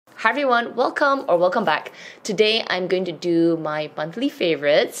Hi everyone, welcome back. Today I'm going to do my monthly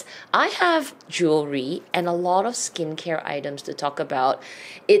favorites. I have jewelry and a lot of skincare items to talk about.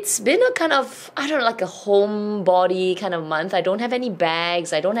 It's been a kind of, I don't know, like a homebody kind of month. I don't have any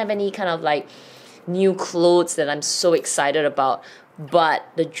bags. I don't have any kind of like new clothes that I'm so excited about. But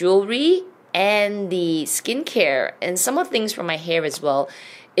the jewelry and the skincare and some of the things for my hair as well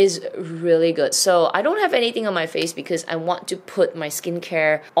is really good. So I don't have anything on my face because I want to put my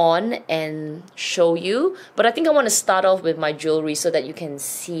skincare on and show you. But I think I want to start off with my jewelry so that you can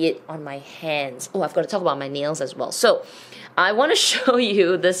see it on my hands. Oh, I've got to talk about my nails as well. So I want to show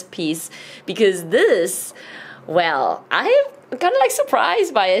you this piece because this, well, I'm kind of like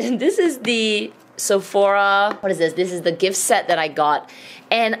surprised by it. This is the Sephora, what is this? This is the gift set that I got,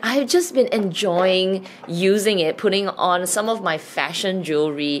 and I've just been enjoying using it, putting on some of my fashion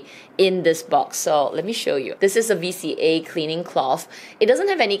jewelry in this box. So let me show you. This is a VCA cleaning cloth. It doesn't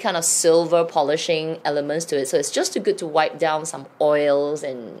have any kind of silver polishing elements to it, so it's just too good to wipe down some oils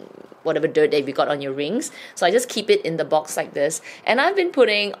and whatever dirt that you got on your rings. So I just keep it in the box like this, and I've been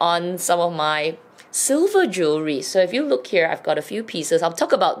putting on some of my silver jewelry. So if you look here, I've got a few pieces. I'll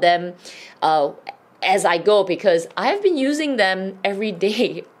talk about them as I go because I've been using them every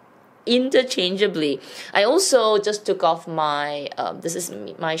day interchangeably. I also just took off my, this is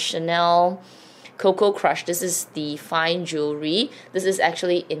my Chanel Coco Crush. This is the fine jewelry. This is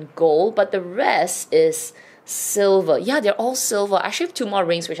actually in gold, but the rest is silver. Yeah, they're all silver. I actually have two more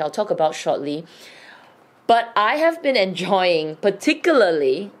rings, which I'll talk about shortly. But I have been enjoying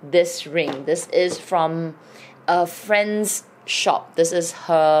particularly this ring. This is from a friend's shop. This is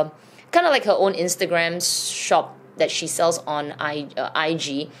her, kind of like her own Instagram shop that she sells on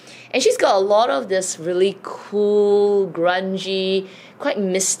IG. And she's got a lot of this really cool, grungy, quite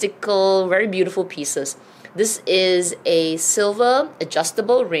mystical, very beautiful pieces. This is a silver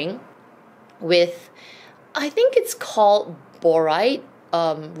adjustable ring with, I think it's called borite.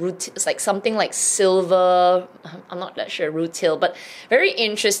 It's like something like silver, I'm not that sure, rutile, but very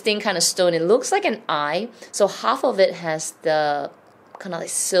interesting kind of stone. It looks like an eye, so half of it has the kind of like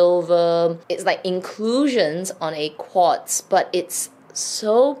silver, it's like inclusions on a quartz, but it's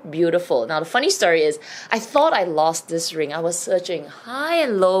so beautiful. Now the funny story is, I thought I lost this ring. I was searching high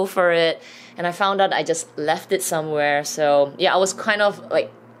and low for it, and I found out I just left it somewhere. So yeah, I was kind of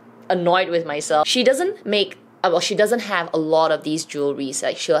like annoyed with myself. She doesn't make well, she doesn't have a lot of these jewelries.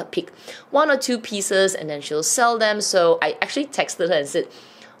 Like she'll pick one or two pieces and then she'll sell them. So I actually texted her and said,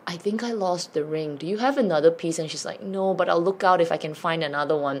 I think I lost the ring. Do you have another piece? And she's like, no, but I'll look out if I can find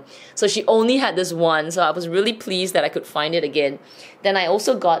another one. So she only had this one. So I was really pleased that I could find it again. Then I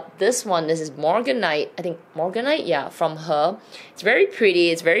also got this one. This is Morganite. I think Morganite, yeah, from her. It's very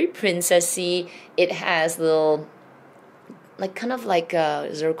pretty. It's very princessy. It has little, like kind of like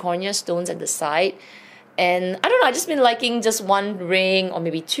zirconia stones at the side. And I don't know, I've just been liking just one ring or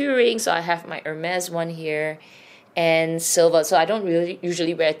maybe two rings. So I have my Hermes one here and silver. So I don't really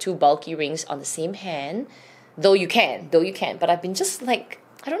usually wear two bulky rings on the same hand. Though you can. But I've been just like,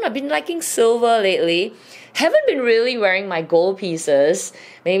 I don't know, I've been liking silver lately. Haven't been really wearing my gold pieces.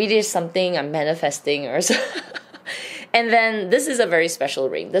 Maybe there's something I'm manifesting or so. And then this is a very special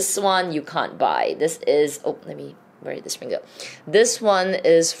ring. This one you can't buy. This is, oh, let me, where did this ring go? This one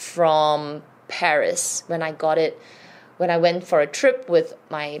is from Paris. When I got it, when I went for a trip with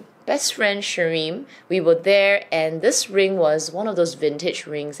my best friend Serum, we were there, and this ring was one of those vintage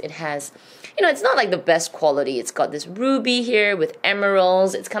rings. It has, you know, it's not like the best quality. It's got this ruby here with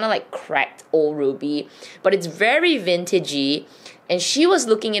emeralds. It's kind of like cracked old ruby, but it's very vintagey. And she was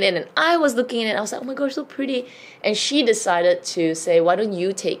looking at it and I was looking at it. I was like, oh my gosh, so pretty. And she decided to say, why don't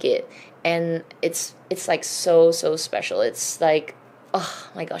you take it? And it's like so special. It's like, oh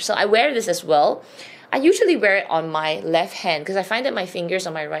my gosh. So I wear this as well. I usually wear it on my left hand because I find that my fingers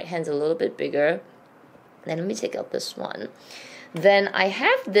on my right hand is a little bit bigger. Then let me take out this one. Then I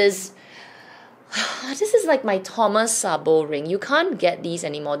have this, this is like my Thomas Sabo ring. You can't get these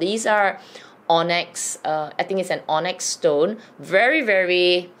anymore. These are onyx, I think it's an onyx stone.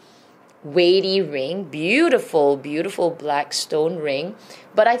 Very weighty ring. Beautiful black stone ring.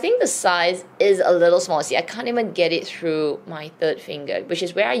 But I think the size is a little small. See, I can't even get it through my third finger, which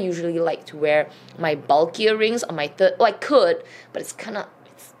is where I usually like to wear my bulkier rings on my third. Well, I could, but it's kind of,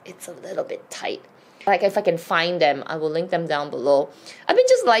 it's a little bit tight. Like if I can find them, I will link them down below. I've been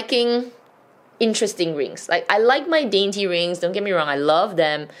just liking interesting rings. Like I like my dainty rings, don't get me wrong, I love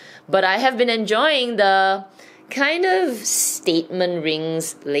them, but I have been enjoying the kind of statement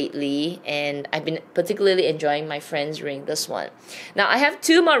rings lately, and I've been particularly enjoying my friend's ring, this one. Now I have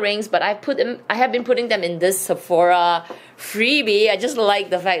two more rings, but I have been putting them in this Sephora freebie. I just like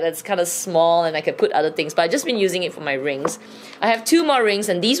the fact that it's kind of small and I could put other things, but I've just been using it for my rings. I have 2 more rings,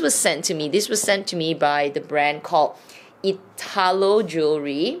 and these were sent to me. This was sent to me by the brand called Italo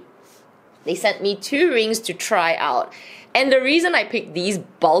Jewelry. They sent me 2 rings to try out. And the reason I picked these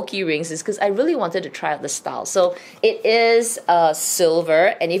bulky rings is because I really wanted to try out the style. So it is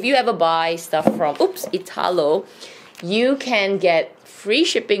silver, and if you ever buy stuff from Italo, you can get free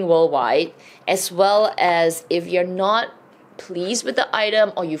shipping worldwide, as well as if you're not pleased with the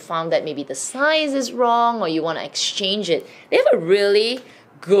item or you found that maybe the size is wrong or you want to exchange it, they have a really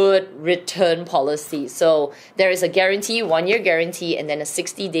good return policy. So there is a guarantee, 1-year guarantee, and then a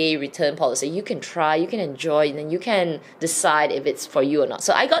 60-day return policy. You can try, you can enjoy, and then you can decide if it's for you or not.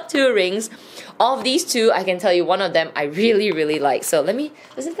 So I got 2 rings. Of these 2, I can tell you one of them I really, really like. So listen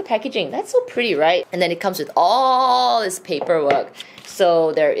to the packaging. That's so pretty, right? And then it comes with all this paperwork.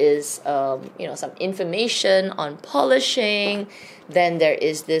 So there is, some information on polishing. Then there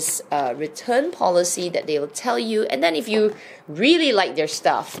is this return policy that they will tell you. And then if you really like their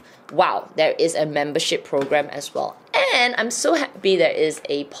stuff, wow, there is a membership program as well. And I'm so happy there is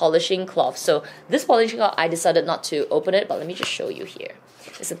a polishing cloth. So this polishing cloth, I decided not to open it, but let me just show you here.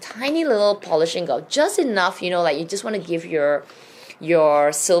 It's a tiny little polishing cloth, just enough, like you just want to give your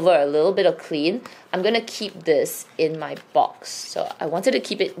silver a little bit of clean. I'm gonna keep this in my box. So I wanted to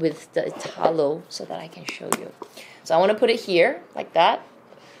keep it with the Italo so that I can show you. So I want to put it here like that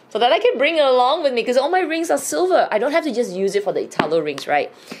so that I can bring it along with me, because all my rings are silver. I don't have to just use it for the Italo rings,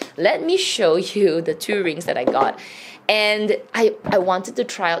 right? Let me show you the 2 rings that I got. And I wanted to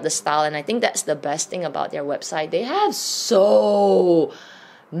try out the style, and I think that's the best thing about their website. They have so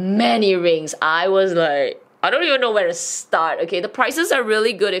many rings. I was like, I don't even know where to start. Okay, the prices are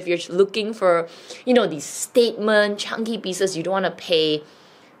really good if you're looking for, these statement, chunky pieces. You don't want to pay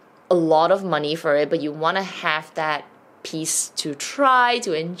a lot of money for it, but you want to have that piece to try,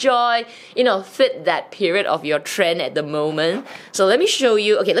 to enjoy, fit that period of your trend at the moment. So let me show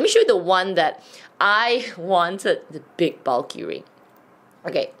you. Okay, let me show you the one that I wanted, the big bulky ring.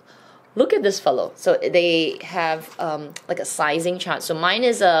 Okay, look at this fellow. So they have like a sizing chart. So mine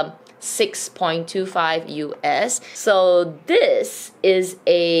is a 6.25 US. So this is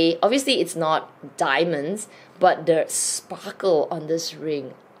obviously it's not diamonds, but the sparkle on this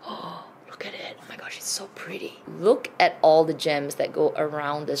ring. Oh, look at it. Oh my gosh, it's so pretty. Look at all the gems that go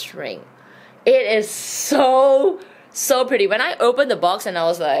around this ring. It is so pretty. When I opened the box and I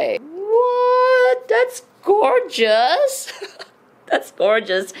was like, what? That's gorgeous. That's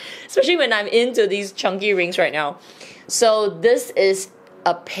gorgeous. Especially when I'm into these chunky rings right now. So this is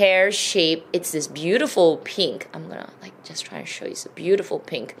a pear shape. It's this beautiful pink. I'm gonna just try and show you. It's a beautiful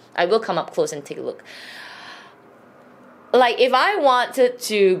pink. I will come up close and take a look. If I wanted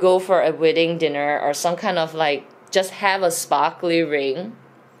to go for a wedding dinner or some kind of just have a sparkly ring,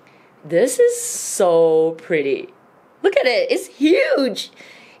 this is so pretty. Look at it. It's huge.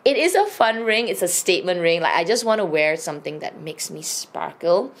 It is a fun ring. It's a statement ring. I just want to wear something that makes me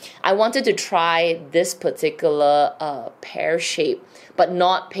sparkle. I wanted to try this particular pear shape, but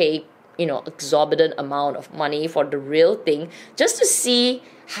not pay, exorbitant amount of money for the real thing, just to see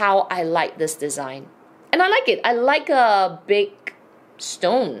how I like this design. And I like it. I like a big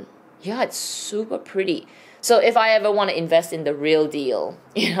stone. Yeah, it's super pretty. So if I ever want to invest in the real deal,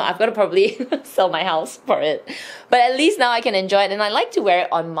 I've got to probably sell my house for it. But at least now I can enjoy it. And I like to wear it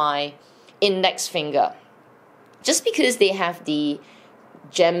on my index finger, just because they have the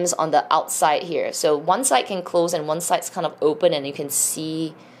gems on the outside here. So one side can close and one side's kind of open, and you can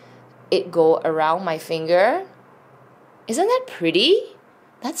see it go around my finger. Isn't that pretty?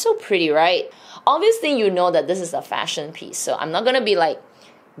 That's so pretty, right? Obviously, you know that this is a fashion piece. So I'm not going to be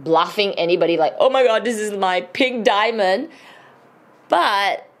bluffing anybody oh my god, this is my pink diamond.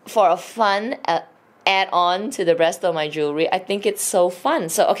 But for a fun add-on to the rest of my jewelry, I think it's so fun.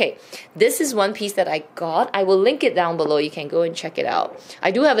 So okay, this is one piece that I got. I will link it down below. You can go and check it out.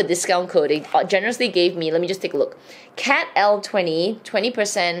 I do have a discount code. They generously gave me, let me just take a look, KatL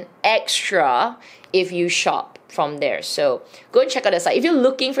 20% extra if you shop from there. So go and check out the site if you're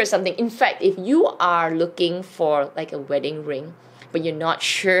looking for something. In fact, if you are looking for a wedding ring, but you're not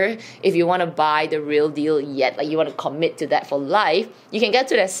sure if you want to buy the real deal yet, you want to commit to that for life, you can get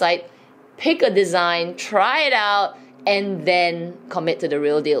to that site, pick a design, try it out, and then commit to the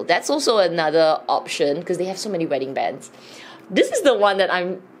real deal. That's also another option, because they have so many wedding bands. This is the one that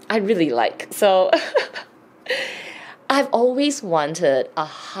I really like. So I've always wanted a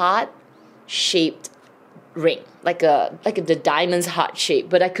heart-shaped ring, like the diamond's heart shape,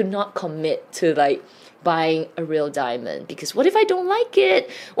 but I could not commit to buying a real diamond, because what if I don't like it?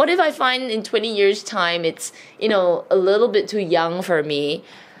 What if I find in 20 years time it's, you know, a little bit too young for me?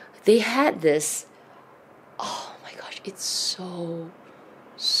 They had this, oh my gosh, it's so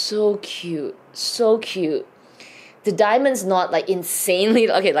cute, so cute. The diamond's not like insanely,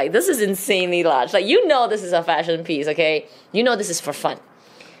 okay, like this is insanely large. Like, you know, this is a fashion piece, okay? You know this is for fun.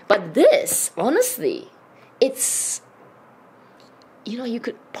 But this, honestly, it's, you know, you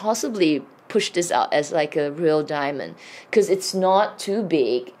could possibly push this out as like a real diamond, because it's not too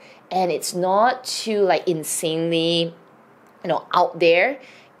big and it's not too like insanely, you know, out there.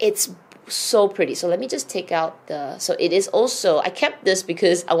 It's so pretty. So let me just take out the, so it is also, I kept this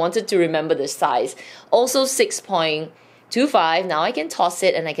because I wanted to remember the size. Also 6.25. Now I can toss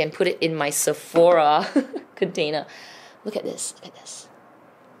it and I can put it in my Sephora container. Look at this, look at this.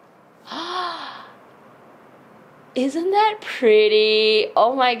 Isn't that pretty?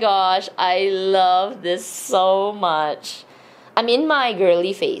 Oh my gosh, I love this so much. I'm in my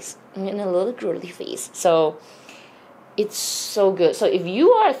girly phase. I'm in a little girly phase. So it's so good. So if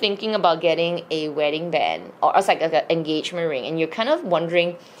you are thinking about getting a wedding band or it's like an engagement ring, and you're kind of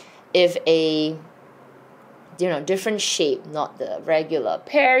wondering if a, you know, different shape, not the regular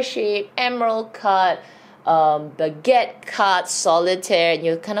pear shape, emerald cut, baguette cut, solitaire, and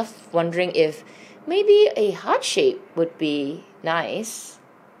you're kind of wondering if maybe a heart shape would be nice.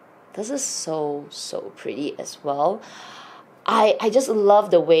 This is so pretty as well. I just love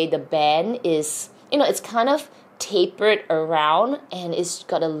the way the band is, you know, it's kind of tapered around and it's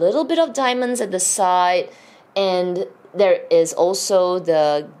got a little bit of diamonds at the side, and there is also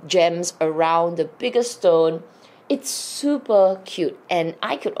the gems around the bigger stone. It's super cute, and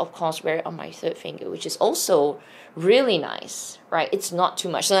I could of course wear it on my third finger, which is also really nice, right? It's not too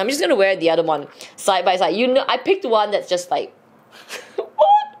much. So I'm just gonna wear the other one side by side. You know, I picked one that's just like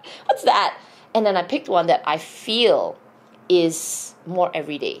what's that? And then I picked one that I feel is more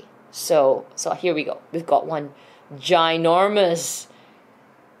everyday. So here we go. We've got one ginormous,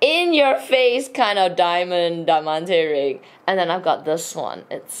 in your face kind of diamante ring, and then I've got this one.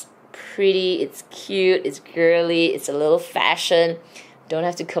 It's pretty, it's cute, it's girly, it's a little fashion. Don't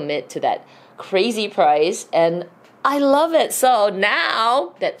have to commit to that crazy price, and I love it. So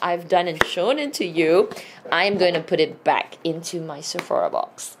now that I've done and shown it to you, I'm going to put it back into my Sephora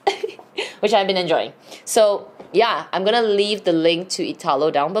box, which I've been enjoying. So yeah, I'm going to leave the link to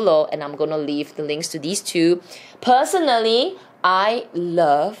Italo down below, and I'm going to leave the links to these two. Personally, I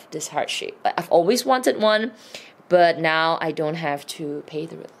love this heart shape. I've always wanted one, but now I don't have to pay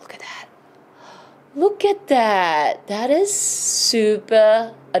the... Look at that. Look at that. That is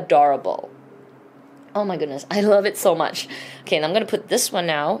super adorable. Oh my goodness, I love it so much. Okay, and I'm going to put this one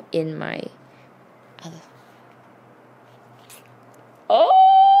now in my other... Oh!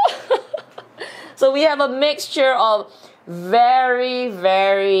 So we have a mixture of very,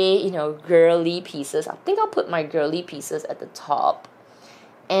 you know, girly pieces. I think I'll put my girly pieces at the top.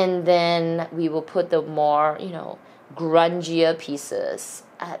 And then we will put the more, you know, grungier pieces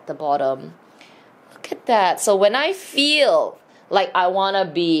at the bottom. Look at that. So when I feel like I want to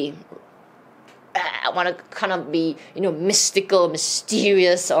be... I want to kind of be, you know, mystical,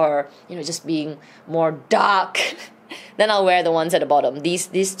 mysterious, or, you know, just being more dark, then I'll wear the ones at the bottom.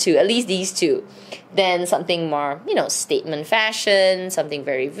 These two, at least these two. Then something more, you know, statement fashion, something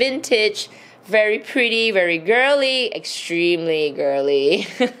very vintage, very pretty, very girly, extremely girly.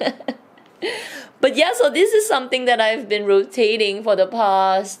 But yeah, so this is something that I've been rotating for the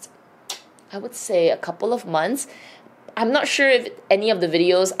past, I would say, a couple of months. I'm not sure if any of the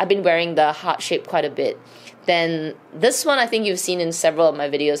videos, I've been wearing the heart shape quite a bit. Then this one, I think you've seen in several of my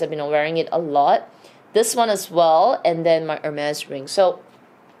videos. I've been wearing it a lot. This one as well, and then my Hermes ring. So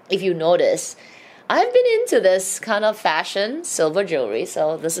if you notice, I've been into this kind of fashion, silver jewelry.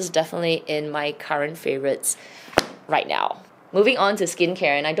 So this is definitely in my current favorites right now. Moving on to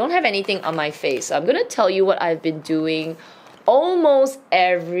skincare, and I don't have anything on my face. So I'm going to tell you what I've been doing almost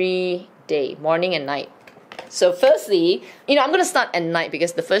every day, morning and night. So firstly, you know, I'm going to start at night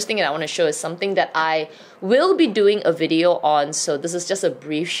because the first thing that I want to show is something that I will be doing a video on. So this is just a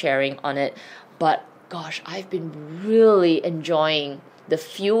brief sharing on it. But gosh, I've been really enjoying the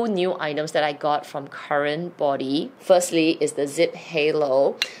few new items that I got from CurrentBody. Firstly is the Zip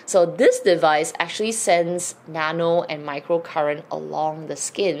Halo. So this device actually sends nano and micro current along the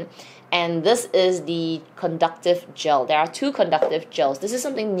skin. And this is the conductive gel. There are two conductive gels. This is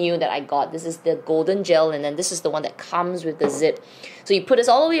something new that I got. This is the golden gel, and then this is the one that comes with the zip. So you put this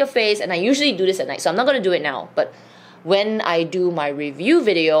all over your face, and I usually do this at night. So I'm not going to do it now, but when I do my review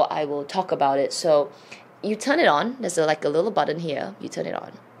video, I will talk about it. So you turn it on. There's like a little button here. You turn it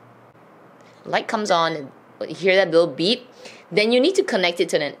on. light comes on and you hear that little beep, then you need to connect it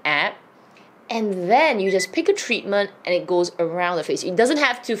to an app. And then you just pick a treatment and it goes around the face. It doesn't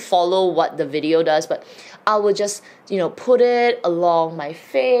have to follow what the video does, but I will just, put it along my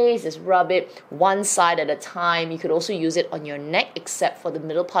face, just rub it one side at a time. You could also use it on your neck, except for the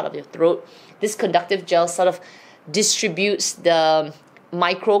middle part of your throat. This conductive gel sort of distributes the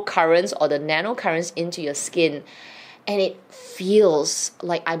micro currents or the nano currents into your skin. And it feels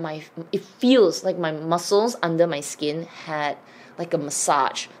like my muscles under my skin had like a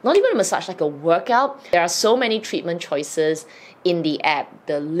massage. Not even a massage, like a workout. There are so many treatment choices in the app.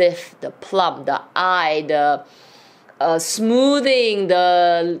 The lift, the plump, the eye, the smoothing,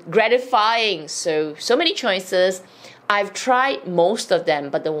 the gratifying. So many choices. I've tried most of them,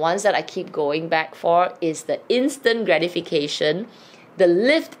 but the ones that I keep going back for is the instant gratification, the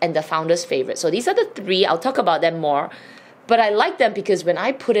lift, and the founder's favorite. So these are the three. I'll talk about them more. But I like them because when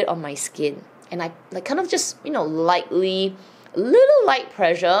I put it on my skin and I kind of just, lightly, a little light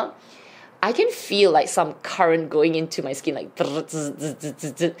pressure, I can feel like some current going into my skin, like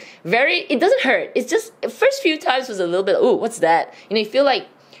it doesn't hurt. It's just, the first few times was a little bit, oh, what's that? You feel like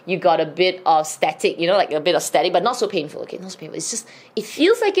you got a bit of static, like a bit of static, but not so painful, okay, not so painful. It's just, it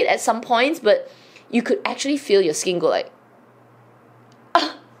feels like it at some points, but you could actually feel your skin go like,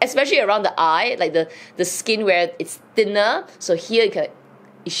 especially around the eye, like the skin where it's thinner. So here it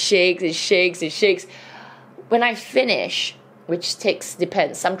shakes, it shakes, it shakes. When I finish, which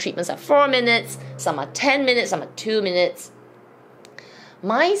depends. Some treatments are 4 minutes, some are 10 minutes, some are 2 minutes.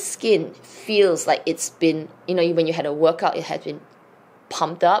 My skin feels like it's been, when you had a workout, it has been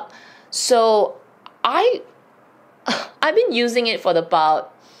pumped up. So I've been using it for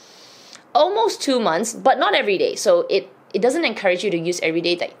about almost 2 months, but not every day. So it doesn't encourage you to use every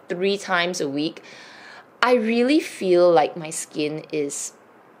day, like 3 times a week. I really feel like my skin is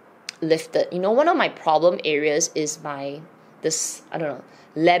lifted. One of my problem areas is this, I don't know,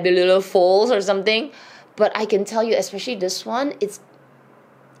 labillar folds or something. But I can tell you, especially this one, it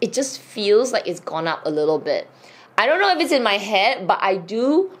just feels like it's gone up a little bit. I don't know if it's in my head, but I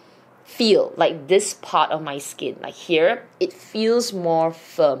do feel like this part of my skin, like here, it feels more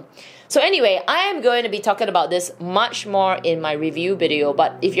firm. So anyway, I am going to be talking about this much more in my review video,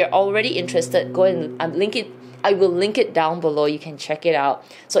 but if you're already interested, go and I will link it down below. You can check it out.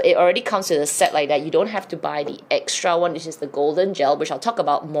 So it already comes with a set like that. You don't have to buy the extra one, which is the golden gel, which I'll talk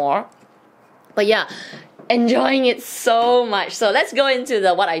about more. But yeah, enjoying it so much. So let's go into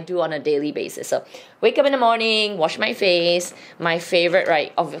what I do on a daily basis. So wake up in the morning, wash my face. My favorite,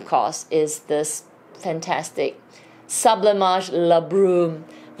 right, of course, is this fantastic Sublimage Brume.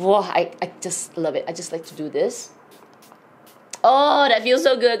 Wow, I just love it. I just like to do this. Oh, that feels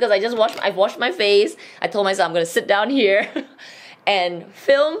so good because I've washed my face. I told myself I'm going to sit down here and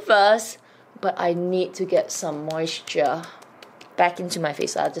film first, but I need to get some moisture back into my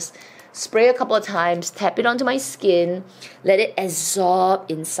face. So I'll just spray a couple of times, tap it onto my skin, let it absorb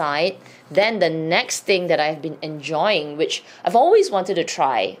inside. Then the next thing that I've been enjoying, which I've always wanted to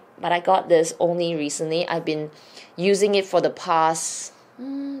try, but I got this only recently. I've been using it for the past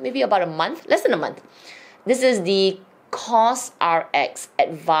maybe about a month, less than a month. This is the CosRx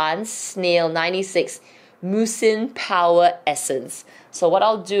Advanced Snail 96 Mucin Power Essence. So what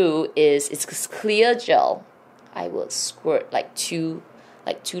I'll do is, it's this clear gel. I will squirt like two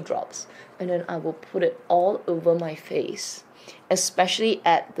drops, and then I will put it all over my face, especially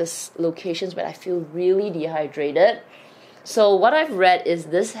at the locations where I feel really dehydrated. So what I've read is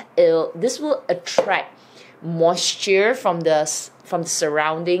this will attract moisture from the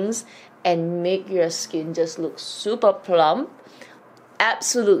surroundings and make your skin just look super plump.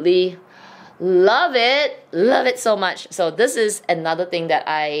 Absolutely love it so much. So this is another thing that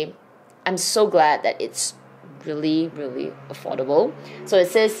I'm so glad that it's really, really affordable. So it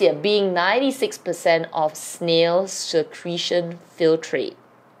says here, being 96% of snail secretion filtrate.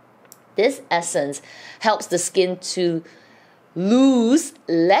 This essence helps the skin to lose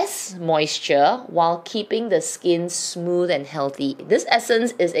less moisture while keeping the skin smooth and healthy. This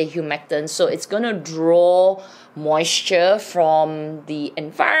essence is a humectant, so it's going to draw moisture from the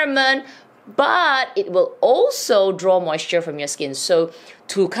environment, but it will also draw moisture from your skin, so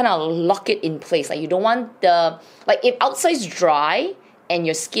to kind of lock it in place. Like, you don't want if outside's dry and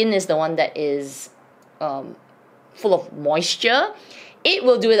your skin is the one that is full of moisture, it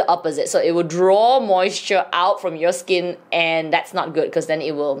will do the opposite. So it will draw moisture out from your skin, and that's not good because then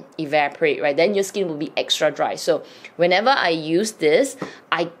it will evaporate, right? Then your skin will be extra dry. So whenever I use this,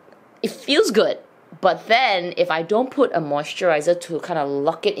 it feels good. But then if I don't put a moisturizer to kind of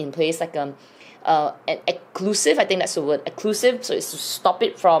lock it in place, like an occlusive, I think that's the word, occlusive, so it's to stop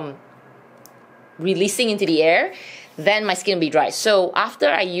it from releasing into the air, then my skin will be dry. So after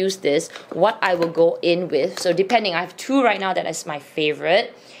I use this, what I will go in with, so depending, I have two right now that is my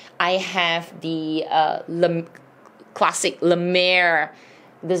favorite. I have the classic Mer.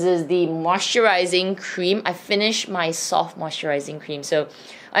 This is the moisturizing cream. I finished my soft moisturizing cream, so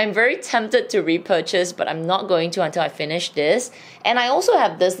I'm very tempted to repurchase, but I'm not going to until I finish this. And I also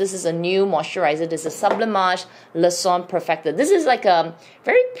have this. This is a new moisturizer. This is Sublimage Leçon Perfected. This is like a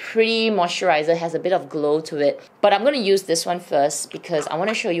very pretty moisturizer. It has a bit of glow to it. But I'm going to use this one first because I want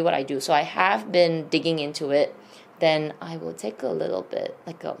to show you what I do. So I have been digging into it. Then I will take a little bit,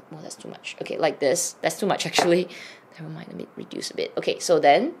 like a, well, that's too much. Okay, like this. That's too much actually. Never mind, let me reduce a bit. Okay, so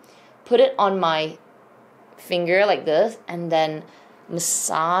then put it on my finger like this and then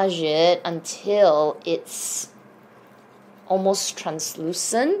massage it until it's almost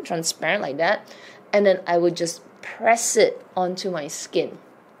translucent, transparent like that. And then I would just press it onto my skin,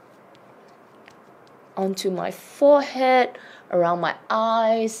 onto my forehead, around my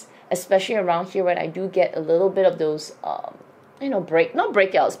eyes, especially around here when I do get a little bit of those you know, not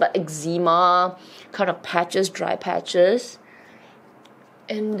breakouts, but eczema, kind of patches, dry patches.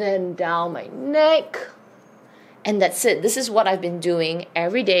 And then down my neck. And that's it. This is what I've been doing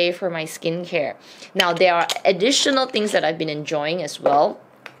every day for my skincare. Now, there are additional things that I've been enjoying as well.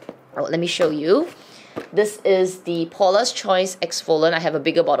 Oh, let me show you. This is the Paula's Choice Exfoliant. I have a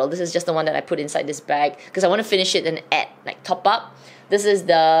bigger bottle. This is just the one that I put inside this bag because I want to finish it and add, like, top up. This is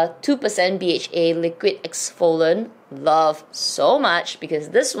the 2% BHA liquid exfoliant. Love so much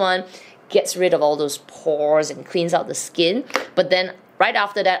because this one gets rid of all those pores and cleans out the skin. But then right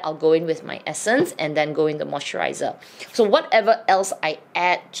after that, I'll go in with my essence and then go in the moisturizer. So whatever else I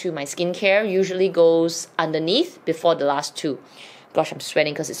add to my skincare usually goes underneath before the last two. Gosh, I'm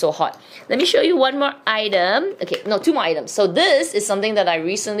sweating because it's so hot. Let me show you one more item. Okay, no, two more items. So this is something that I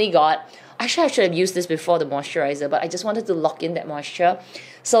recently got. Actually, I should have used this before the moisturizer, but I just wanted to lock in that moisture.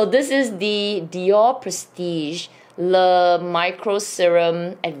 So this is the Dior Prestige Le Micro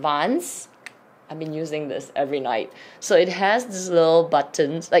Serum Advance. I've been using this every night. So it has these little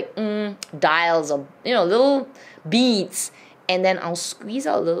buttons, like dials of, you know, little beads. And then I'll squeeze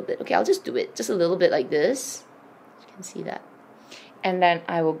out a little bit. Okay, I'll just do it. Just a little bit like this. You can see that. And then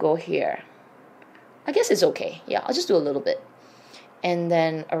I will go here. I guess it's okay. Yeah, I'll just do a little bit. And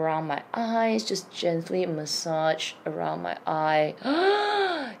then around my eyes, just gently massage around my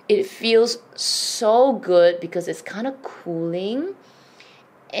eye. It feels so good because it's kind of cooling.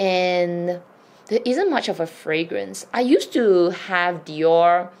 And there isn't much of a fragrance. I used to have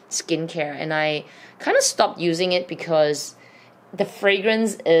Dior skincare and I kind of stopped using it because the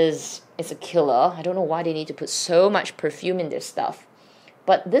fragrance is a killer. I don't know why they need to put so much perfume in this stuff.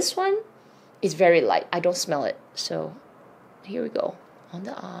 But this one is very light. I don't smell it. So here we go. On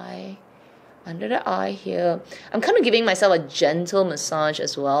the eye, under the eye here. I'm kind of giving myself a gentle massage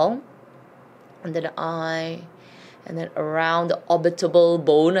as well. Under the eye. And then around the orbital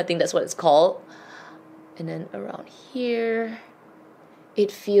bone. I think that's what it's called. And then around here.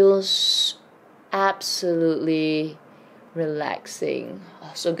 It feels absolutely relaxing.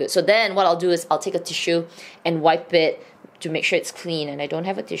 Oh, so good. So then what I'll do is I'll take a tissue and wipe it to make sure it's clean. And I don't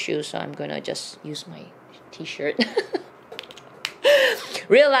have a tissue, so I'm going to just use my t-shirt.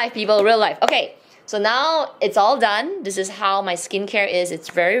 Real life, people, real life. Okay, so now it's all done. This is how my skincare is. It's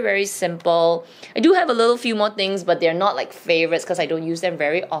very, very simple. I do have a little few more things, but they're not like favorites because I don't use them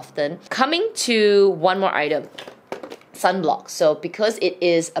very often. Coming to one more item, sunblock. So because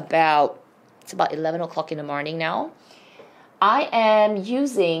it's about 11 o'clock in the morning now, I am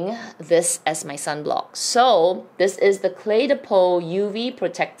using this as my sunblock. So this is the KatL UV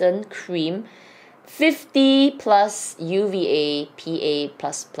Protectant Cream, 50 plus UVA,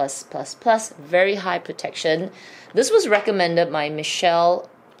 PA++++, very high protection. This was recommended by Michelle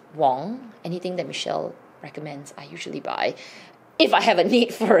Wong. Anything that Michelle recommends, I usually buy if I have a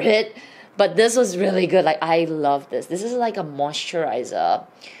need for it. But this was really good. Like, I love this. This is like a moisturizer.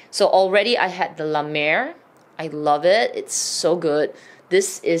 So already I had the La Mer. I love it. It's so good.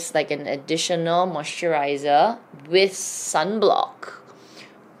 This is like an additional moisturizer with sunblock.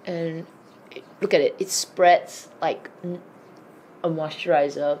 And look at it. It spreads like a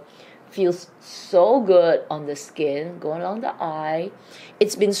moisturizer. Feels so good on the skin, going along the eye.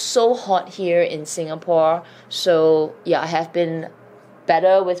 It's been so hot here in Singapore. So yeah, I have been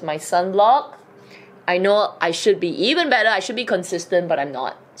better with my sunblock. I know I should be even better. I should be consistent, but I'm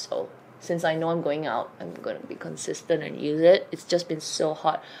not. So since I know I'm going out, I'm going to be consistent and use it. It's just been so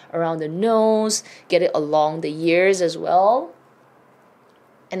hot around the nose. Get it along the ears as well.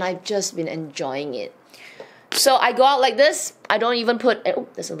 And I've just been enjoying it. So I go out like this. I don't even put, oh,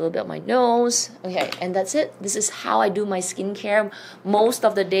 there's a little bit on my nose. Okay, and that's it. This is how I do my skincare. Most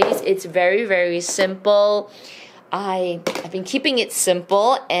of the days, it's very, very simple. I've been keeping it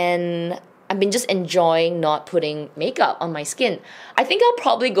simple, and I've been just enjoying not putting makeup on my skin. I think I'll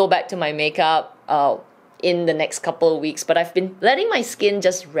probably go back to my makeup in the next couple of weeks, but I've been letting my skin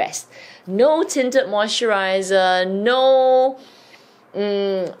just rest. No tinted moisturizer, no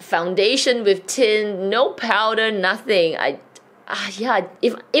foundation with tint, no powder, nothing. Yeah,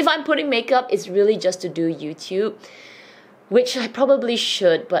 if I'm putting makeup, it's really just to do YouTube, which I probably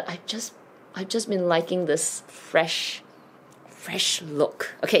should, but I've just been liking this fresh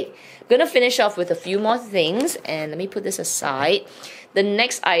look. Okay, I'm gonna finish off with a few more things, and let me put this aside. The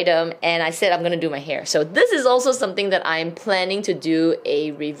next item, and I said I'm gonna do my hair. So this is also something that I'm planning to do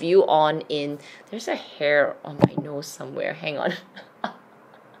a review on in, there's a hair on my nose somewhere, hang on.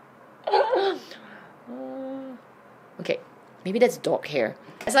 Okay, maybe that's dog hair.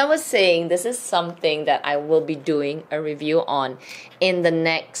 As I was saying, this is something that I will be doing a review on in the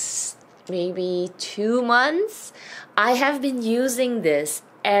next maybe 2 months. I have been using this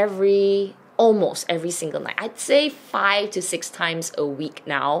almost every single night. I'd say 5 to 6 times a week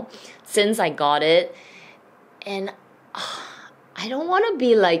now since I got it. And I don't want to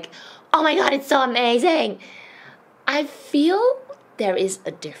be like, oh my god, it's so amazing. I feel there is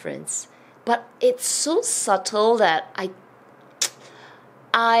a difference, but it's so subtle that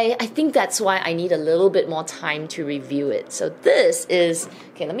I think that's why I need a little bit more time to review it. So this is,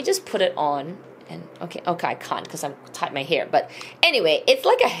 okay, let me just put it on. And okay, I can't because I'm tied my hair. But anyway, it's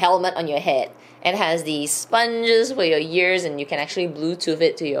like a helmet on your head. It has these sponges for your ears, and you can actually Bluetooth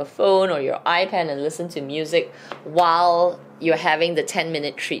it to your phone or your iPad and listen to music while you're having the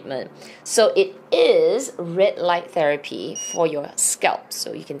 10-minute treatment. So it is red light therapy for your scalp.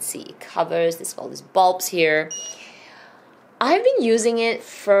 So you can see it covers, there's all these bulbs here. I've been using it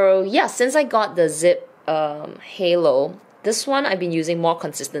for, yeah, since I got the Zip Halo. This one I've been using more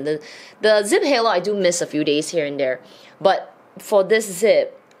consistent. The Zip Halo I do miss a few days here and there. But for this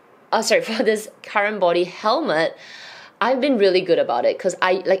for this CurrentBody helmet, I've been really good about it because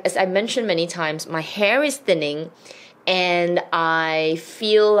as I mentioned many times, my hair is thinning and I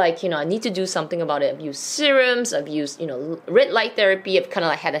feel like, I need to do something about it. I've used serums, I've used, red light therapy. I've kind of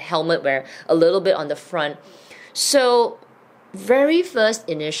like had a helmet where a little bit on the front. So very first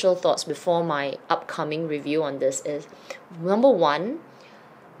initial thoughts before my upcoming review on this is, number one,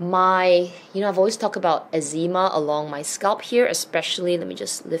 I've always talked about eczema along my scalp here, especially, let me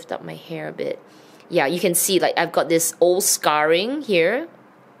just lift up my hair a bit. Yeah, you can see like I've got this old scarring here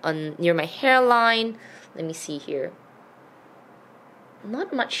near my hairline. Let me see here.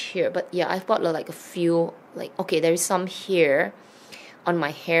 Not much here, but yeah, I've got like a few, okay, there's some here on my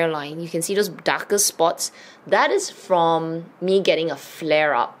hairline. You can see those darker spots. That is from me getting a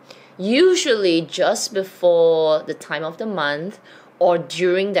flare-up. Usually just before the time of the month or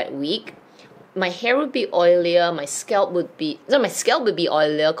during that week, my hair would be oilier, my scalp would be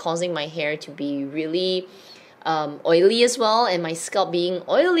oilier, causing my hair to be really oily as well. And my scalp being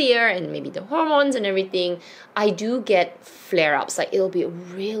oilier and maybe the hormones and everything, I do get flare-ups. Like it'll be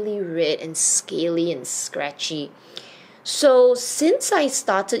really red and scaly and scratchy. So since I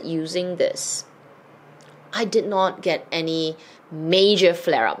started using this, I did not get any major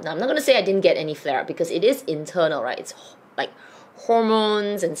flare-up. Now I'm not going to say I didn't get any flare-up because it is internal, right? It's like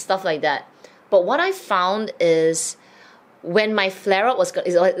hormones and stuff like that. But what I found is when my flare-up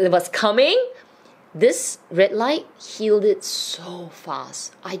was coming, this red light healed it so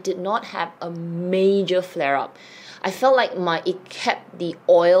fast. I did not have a major flare-up. I felt like it kept the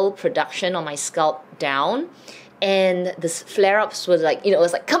oil production on my scalp down, and the flare-ups was like, it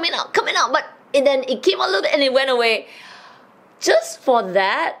was like coming out, but then it came a little bit and it went away. Just for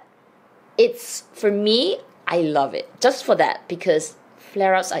that, for me, I love it. Just for that, because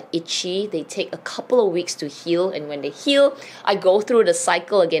flare-ups are itchy. They take a couple of weeks to heal, and when they heal, I go through the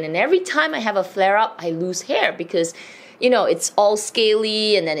cycle again. And every time I have a flare-up, I lose hair because, it's all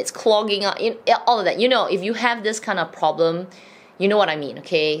scaly and then it's clogging up, all of that. If you have this kind of problem, you know what I mean,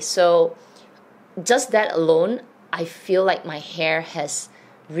 okay? So just that alone, I feel like my hair has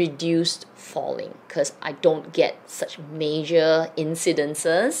reduced falling because I don't get such major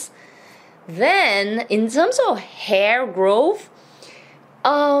incidences. Then, in terms of hair growth,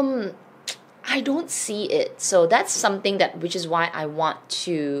 I don't see it. So that's something which is why I want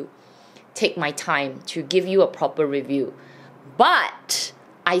to take my time to give you a proper review. But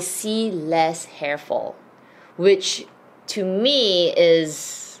I see less hair fall, which to me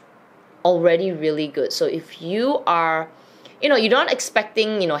is already really good. So if you are you know, you're not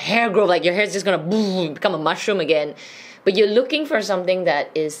expecting, you know, hair growth, like your hair's just gonna boom, become a mushroom again. But you're looking for something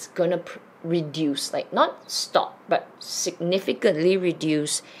that is gonna reduce, like not stop, but significantly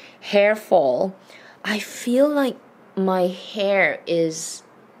reduce hair fall. I feel like my hair is,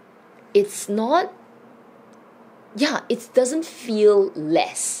 it's not, yeah, it doesn't feel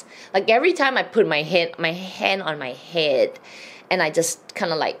less. Like every time I put my hand on my head and I just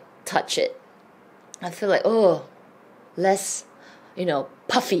kind of like touch it, I feel like, oh, less, you know,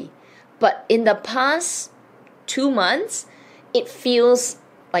 puffy. But in the past 2 months, it feels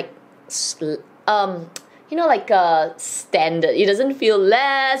like, you know, like a standard. It doesn't feel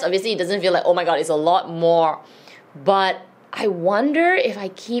less. Obviously, it doesn't feel like, oh my God, it's a lot more. But I wonder if I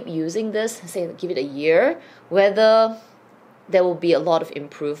keep using this, say, give it a year, whether there will be a lot of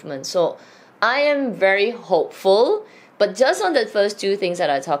improvement. So I am very hopeful. But just on the first two things that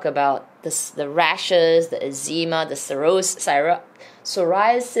I talk about, the rashes, the eczema, the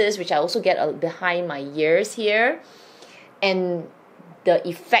psoriasis, which I also get behind my ears here, and the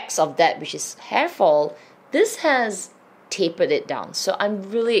effects of that, which is hair fall, this has tapered it down. So I'm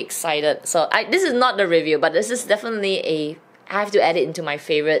really excited. So this is not the review, but this is definitely I have to add it into my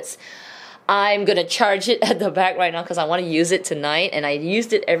favorites. I'm gonna charge it at the back right now because I want to use it tonight, and I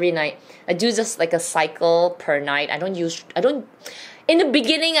used it every night. I do just like a cycle per night. In the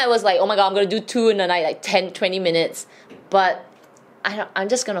beginning I was like, oh my God, I'm gonna do 2 in a night, like 10-20 minutes, but I'm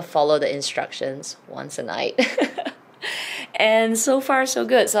just gonna follow the instructions once a night. And so far so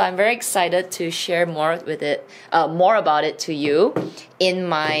good. So I'm very excited to share more about it to you in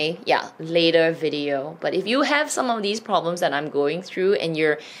my later video. But if you have some of these problems that I'm going through and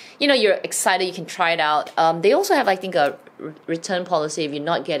you're excited, you can try it out. They also have, I think, a return policy if you're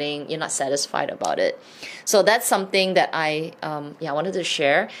not satisfied about it. So that's something that I wanted to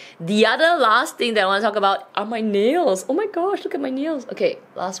share. The other last thing that I want to talk about are my nails. Oh my gosh, look at my nails. Okay,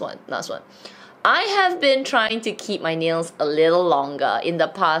 last one. I have been trying to keep my nails a little longer in the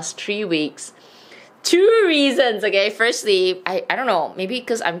past 3 weeks. 2 reasons, okay? Firstly, I don't know, maybe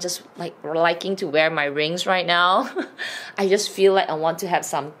because I'm just like liking to wear my rings right now. I just feel like I want to have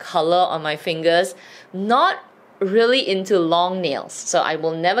some color on my fingers. Not really into long nails. So I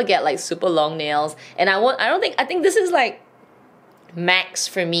will never get like super long nails. And I think this is like max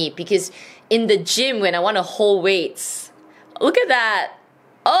for me, because in the gym when I want to hold weights, look at that.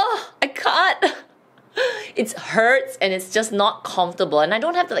 Oh, I can't. It hurts and it's just not comfortable, and I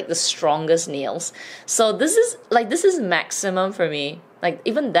don't have the strongest nails. So this is maximum for me. Like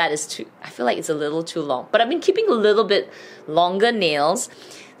even that is too, I feel like it's a little too long. But I've been keeping a little bit longer nails.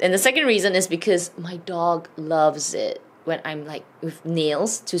 And the second reason is because my dog loves it when I'm like with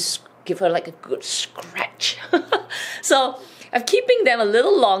nails, to give her like a good scratch. So I'm keeping them a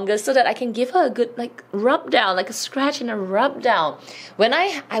little longer so that I can give her a good like rub down, like a scratch and a rub down. When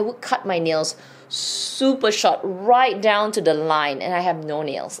I would cut my nails super short, right down to the line, and I have no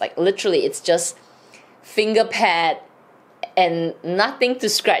nails. Like literally, it's just finger pad and nothing to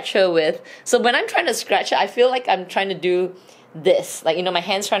scratch her with. So when I'm trying to scratch her, I feel like I'm trying to do this. Like, my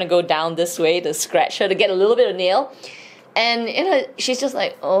hand's trying to go down this way to scratch her, to get a little bit of nail. And, she's just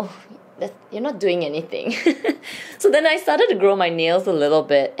like, oh, you're not doing anything. So then I started to grow my nails a little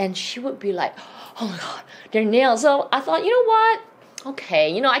bit, and she would be like, oh my God, they're nails. So I thought, you know what?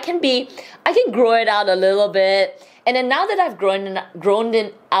 Okay, I can grow it out a little bit. And then now that I've grown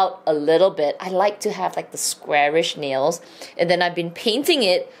it out a little bit, I like to have like the squarish nails. And then I've been painting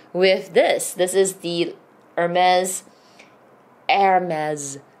it with this. This is the Hermes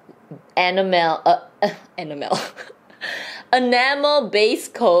Enamel Enamel base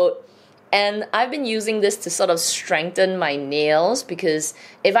coat. And I've been using this to sort of strengthen my nails, because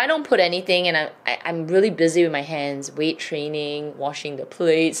if I don't put anything and I'm really busy with my hands, weight training, washing the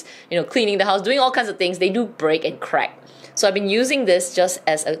plates, cleaning the house, doing all kinds of things, they do break and crack. So I've been using this just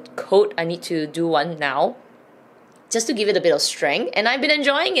as a coat. I need to do one now, just to give it a bit of strength, and I've been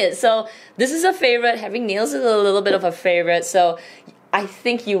enjoying it. So this is a favorite. Having nails is a little bit of a favorite. So I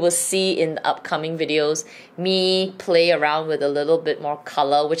think you will see in the upcoming videos me play around with a little bit more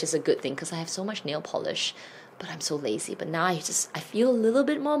color, which is a good thing because I have so much nail polish, but I'm so lazy. But now I feel a little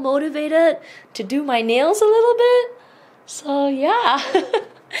bit more motivated to do my nails a little bit. So yeah.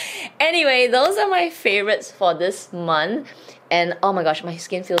 Anyway, those are my favorites for this month. And oh my gosh, my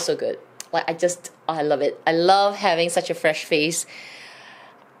skin feels so good. Like I love it. I love having such a fresh face.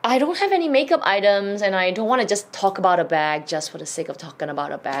 I don't have any makeup items, and I don't want to just talk about a bag just for the sake of talking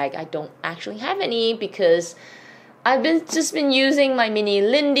about a bag. I don't actually have any because I've just been using my mini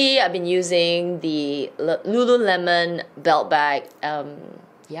Lindy. I've been using the Lululemon belt bag,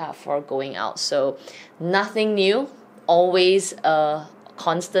 for going out. So nothing new. always a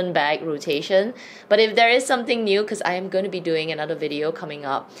constant bag rotation, but if there is something new, because I am going to be doing another video coming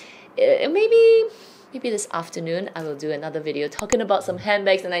up, maybe this afternoon I will do another video talking about some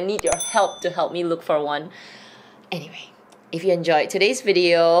handbags, and I need your help to help me look for one. Anyway, if you enjoyed today's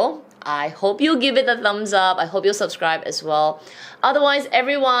video, I hope you'll give it a thumbs up. I hope you'll subscribe as well. Otherwise,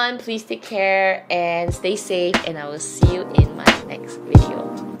 everyone, please take care and stay safe, and I will see you in my next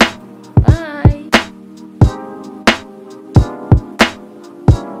video.